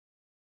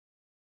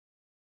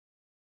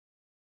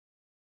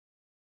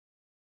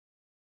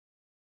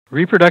The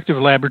Reproductive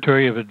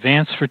Laboratory of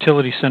Advanced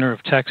Fertility Center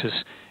of Texas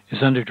is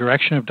under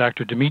direction of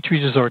Dr.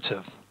 Dmitri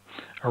Dozortsev,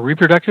 a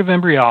reproductive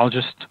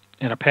embryologist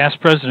and a past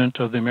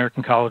president of the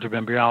American College of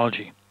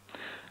Embryology.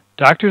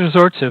 Dr.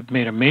 Dozortsev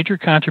made a major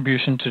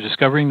contribution to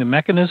discovering the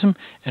mechanism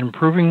and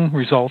improving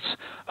results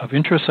of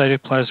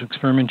intracytoplasmic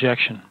sperm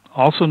injection,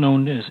 also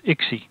known as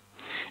ICSI,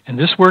 and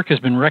this work has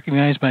been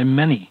recognized by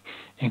many,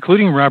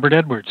 including Robert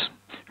Edwards,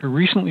 who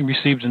recently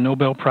received a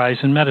Nobel Prize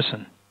in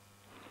Medicine.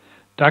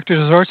 Dr.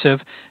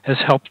 Dozortsev has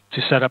helped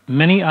to set up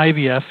many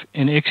IVF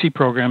and ICSI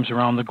programs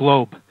around the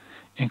globe,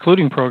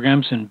 including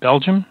programs in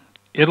Belgium,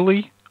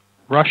 Italy,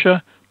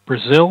 Russia,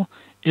 Brazil,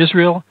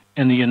 Israel,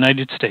 and the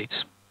United States.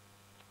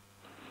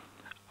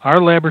 Our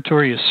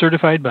laboratory is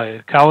certified by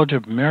the College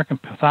of American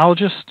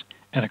Pathologists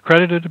and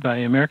accredited by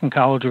the American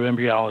College of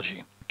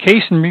Embryology. The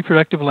case in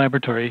reproductive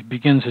laboratory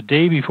begins a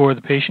day before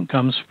the patient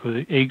comes for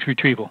the eggs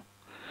retrieval,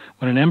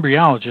 when an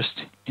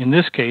embryologist, in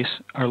this case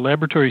our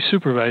laboratory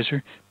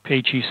supervisor,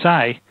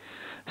 PGD,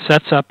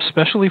 sets up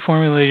specially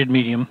formulated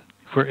medium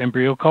for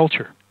embryo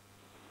culture.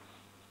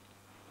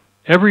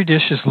 Every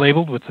dish is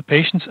labeled with the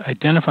patient's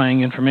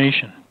identifying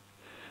information.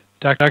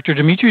 Dr.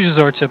 Dmitri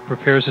Dozortsev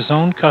prepares his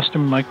own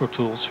custom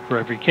microtools for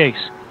every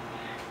case.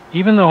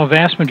 Even though a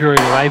vast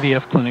majority of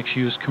IVF clinics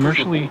use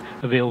commercially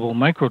available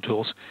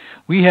microtools,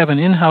 we have an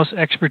in-house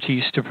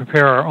expertise to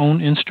prepare our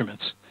own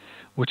instruments,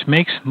 which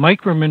makes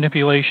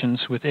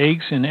micromanipulations with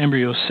eggs and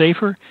embryos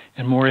safer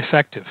and more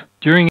effective.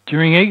 During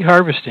egg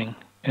harvesting,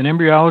 an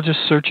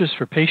embryologist searches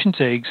for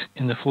patient's eggs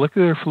in the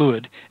follicular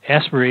fluid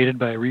aspirated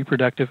by a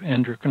reproductive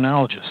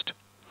endocrinologist.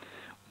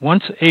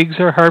 Once eggs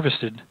are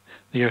harvested,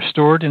 they are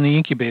stored in the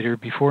incubator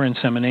before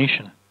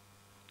insemination.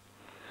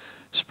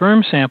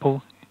 Sperm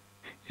sample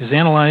is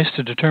analyzed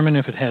to determine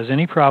if it has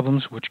any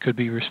problems which could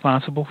be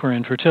responsible for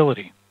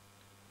infertility.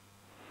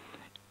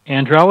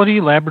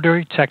 Andrology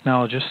laboratory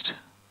technologist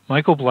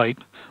Michael Blight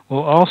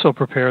will also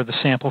prepare the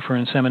sample for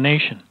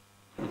insemination.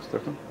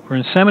 For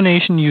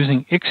insemination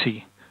using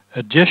ICSI,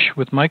 a dish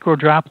with micro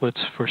droplets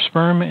for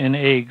sperm and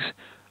eggs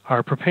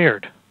are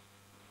prepared.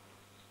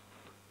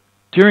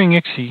 During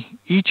ICSI,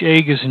 each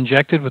egg is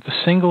injected with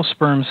a single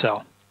sperm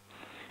cell.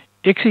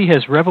 ICSI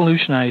has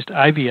revolutionized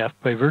IVF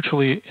by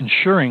virtually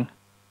ensuring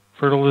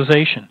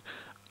fertilization,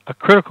 a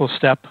critical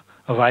step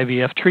of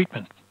IVF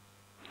treatment.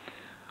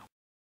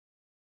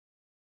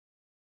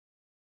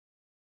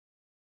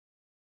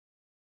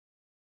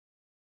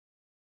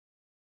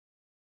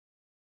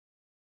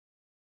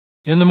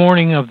 In the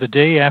morning of the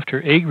day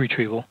after egg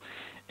retrieval,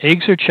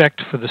 eggs are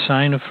checked for the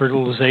sign of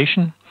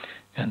fertilization,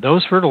 and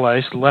those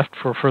fertilized left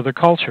for further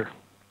culture.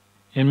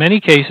 In many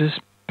cases,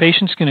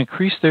 patients can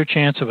increase their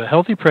chance of a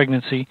healthy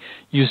pregnancy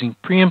using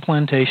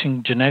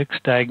pre-implantation genetics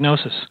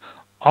diagnosis,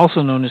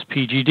 also known as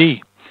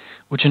PGD,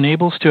 which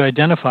enables to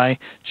identify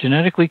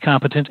genetically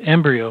competent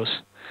embryos,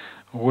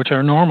 which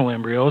are normal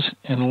embryos,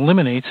 and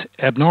eliminates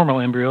abnormal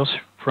embryos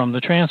from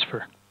the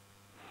transfer.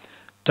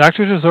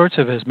 Dr.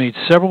 Dozortsev has made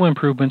several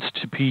improvements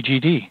to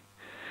PGD,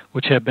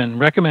 which have been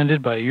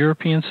recommended by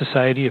European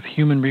Society of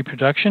Human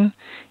Reproduction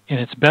in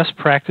its best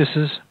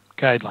practices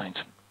guidelines.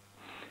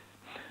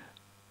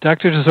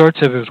 Dr.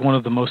 Dozortsev is one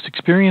of the most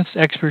experienced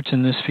experts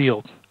in this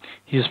field.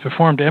 He has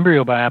performed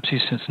embryo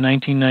biopsies since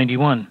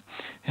 1991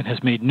 and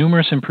has made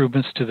numerous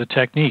improvements to the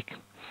technique,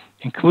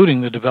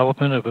 including the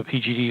development of a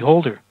PGD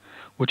holder,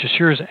 which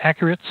assures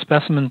accurate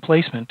specimen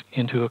placement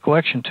into a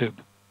collection tube.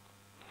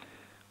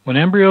 When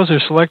embryos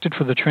are selected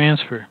for the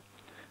transfer,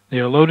 they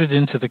are loaded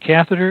into the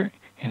catheter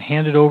and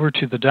handed over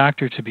to the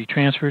doctor to be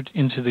transferred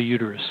into the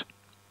uterus.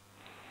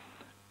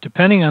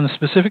 Depending on the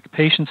specific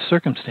patient's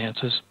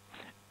circumstances,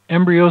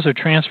 embryos are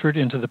transferred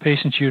into the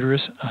patient's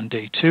uterus on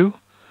day 2,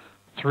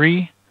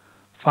 3,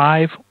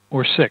 5,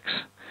 or 6,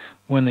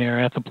 when they are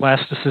at the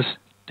blastocyst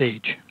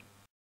stage.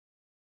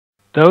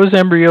 Those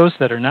embryos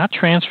that are not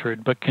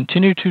transferred but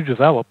continue to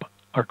develop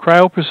are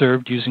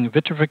cryopreserved using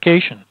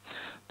vitrification,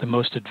 the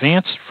most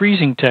advanced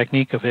freezing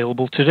technique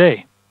available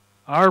today.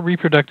 Our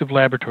reproductive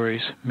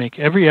laboratories make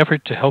every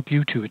effort to help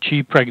you to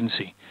achieve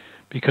pregnancy,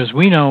 because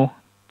we know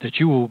that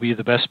you will be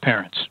the best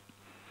parents.